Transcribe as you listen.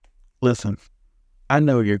Listen, I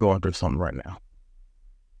know you're going through something right now.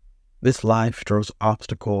 This life throws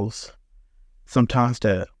obstacles, sometimes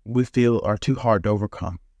that we feel are too hard to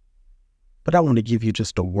overcome. But I want to give you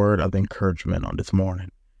just a word of encouragement on this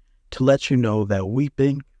morning to let you know that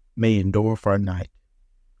weeping may endure for a night,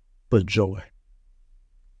 but joy,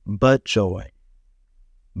 but joy,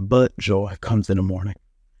 but joy comes in the morning.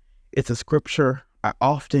 It's a scripture I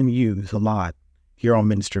often use a lot here on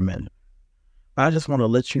Ministry Minute. But I just want to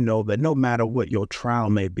let you know that no matter what your trial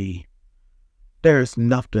may be, there is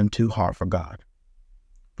nothing too hard for God.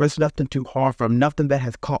 There's nothing too hard for him, nothing that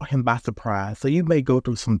has caught him by surprise. So you may go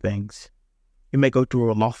through some things. You may go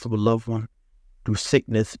through a loss of a loved one, through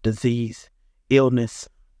sickness, disease, illness.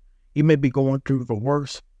 You may be going through the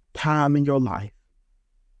worst time in your life,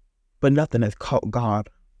 but nothing has caught God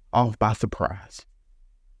off by surprise.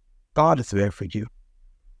 God is there for you.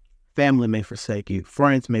 Family may forsake you,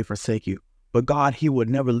 friends may forsake you, but God, he will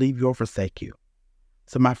never leave you or forsake you.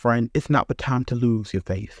 So my friend, it's not the time to lose your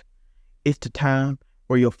faith. It's the time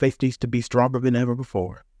where your faith needs to be stronger than ever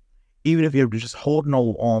before. Even if you're just holding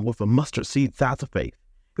on with a mustard seed size of faith,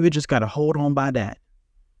 if you just got to hold on by that,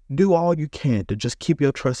 do all you can to just keep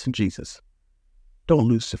your trust in Jesus. Don't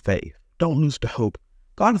lose the faith. Don't lose the hope.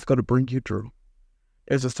 God is going to bring you through.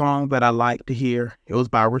 There's a song that I like to hear. It was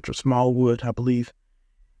by Richard Smallwood, I believe.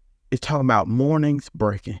 It's talking about mornings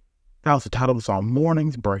breaking. That was the title of the song,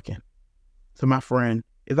 Mornings Breaking. So my friend,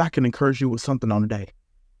 if I can encourage you with something on the day,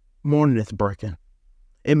 morning is breaking.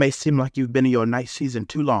 It may seem like you've been in your night season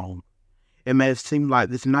too long. It may seem like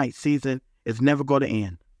this night season is never going to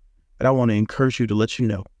end. But I want to encourage you to let you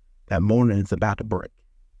know that morning is about to break.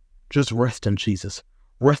 Just rest in Jesus.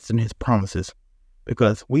 Rest in his promises.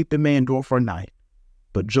 Because weeping may endure for a night,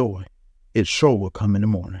 but joy, it sure will come in the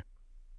morning.